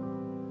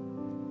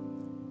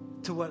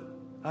to what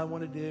I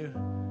want to do.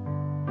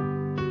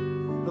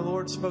 The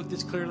Lord spoke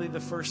this clearly the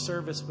first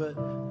service, but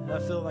I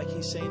feel like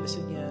He's saying this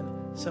again.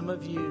 Some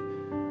of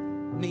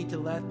you need to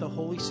let the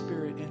Holy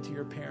Spirit into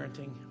your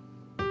parenting.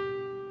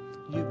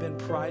 You've been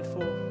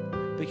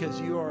prideful because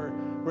you are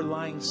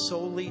relying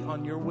solely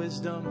on your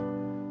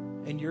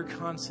wisdom and your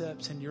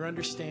concepts and your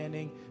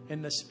understanding,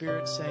 and the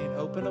Spirit saying,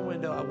 open a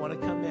window. I want to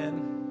come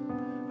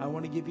in. I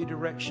want to give you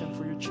direction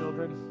for your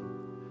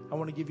children. I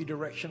want to give you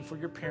direction for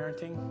your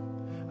parenting.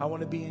 I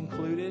want to be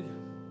included.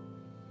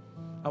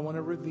 I want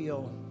to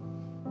reveal.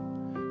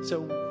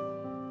 So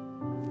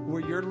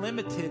where you're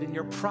limited in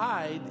your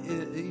pride,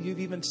 you've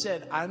even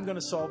said, I'm going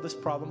to solve this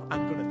problem.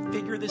 I'm going to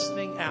figure this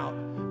thing out.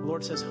 The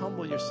Lord says,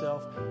 humble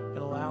yourself and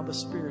allow the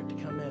Spirit to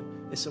come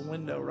in. It's a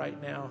window right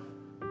now.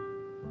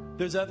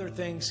 There's other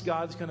things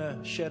God's going to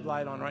shed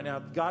light on right now.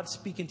 God's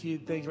speaking to you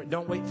things.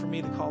 Don't wait for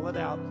me to call it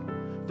out.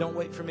 Don't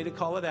wait for me to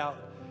call it out.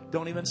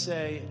 Don't even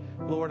say,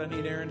 Lord, I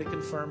need Aaron to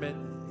confirm it.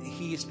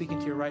 He is speaking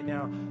to you right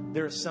now.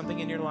 There is something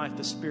in your life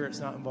the Spirit's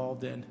not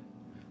involved in.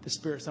 The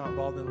Spirit's not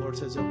involved in. The Lord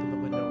says, open the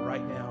window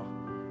right now.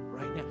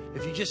 Right now.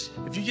 If you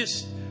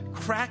just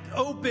crack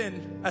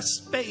open a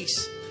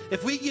space,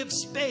 if we give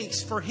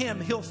space for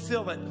Him, He'll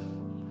fill it.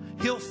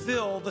 He'll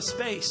fill the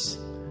space.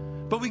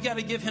 But we got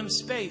to give Him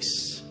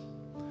space.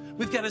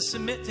 We've got to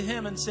submit to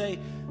Him and say,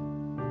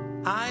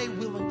 I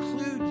will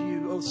include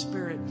you, O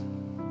Spirit.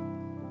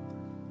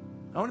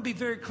 I want to be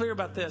very clear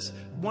about this.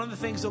 One of the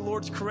things the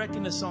Lord's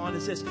correcting us on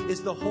is this,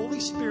 is the Holy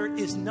Spirit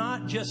is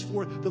not just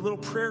for the little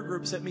prayer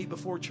groups that meet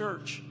before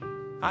church.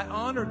 I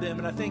honor them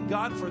and I thank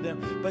God for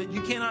them. But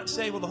you cannot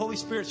say, well, the Holy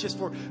Spirit's just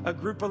for a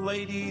group of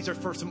ladies or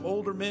for some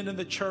older men in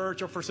the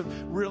church or for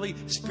some really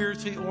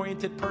spiritually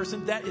oriented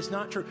person. That is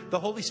not true. The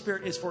Holy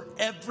Spirit is for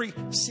every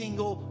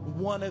single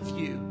one of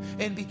you.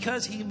 And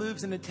because He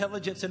moves in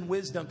intelligence and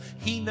wisdom,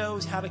 He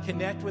knows how to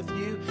connect with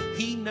you.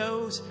 He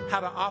knows how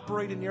to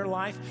operate in your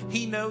life.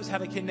 He knows how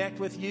to connect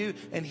with you.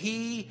 And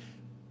He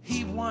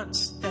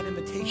wants that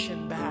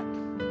invitation back.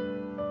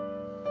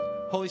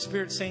 Holy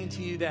Spirit's saying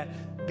to you that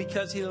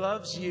because He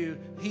loves you,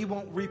 He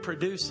won't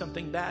reproduce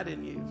something bad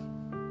in you.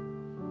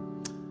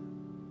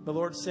 The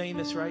Lord's saying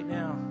this right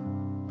now.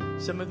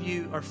 Some of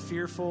you are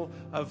fearful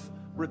of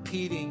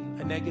repeating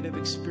a negative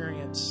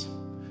experience.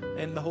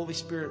 And the Holy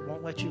Spirit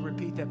won't let you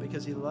repeat that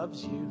because He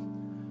loves you.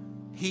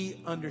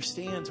 He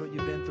understands what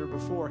you've been through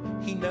before.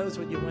 He knows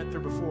what you went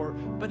through before.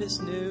 But it's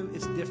new,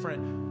 it's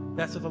different.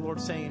 That's what the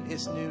Lord's saying.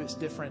 It's new, it's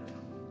different.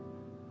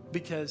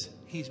 Because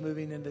He's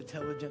moving into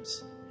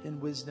intelligence and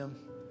wisdom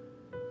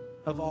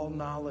of all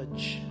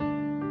knowledge.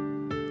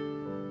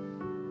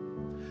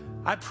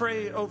 I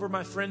pray over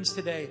my friends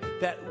today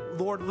that,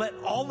 Lord, let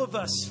all of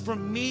us,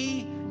 from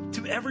me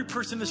to every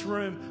person in this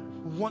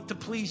room, want to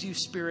please You,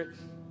 Spirit.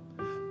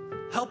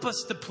 Help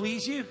us to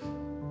please You.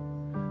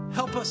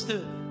 Help us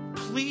to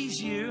please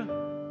You.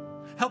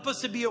 Help us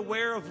to be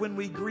aware of when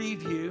we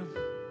grieve You,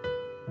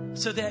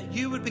 so that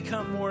You would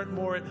become more and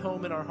more at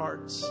home in our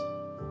hearts.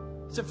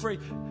 So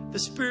the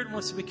Spirit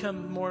wants to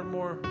become more and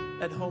more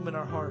at home in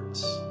our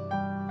hearts.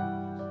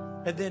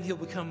 And then He'll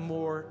become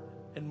more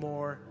and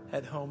more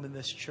at home in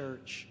this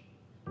church.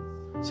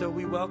 So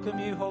we welcome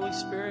You, Holy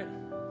Spirit.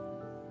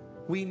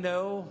 We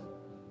know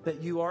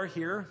that You are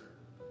here.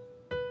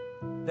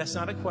 That's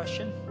not a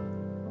question.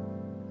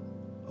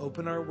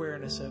 Open our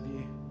awareness of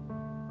You.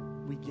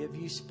 We give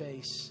You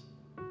space,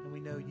 and we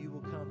know You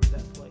will come to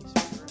that place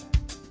where we're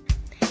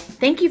at.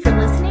 Thank you for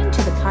listening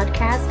to the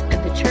podcast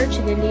of the Church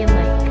of Indian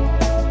Lake.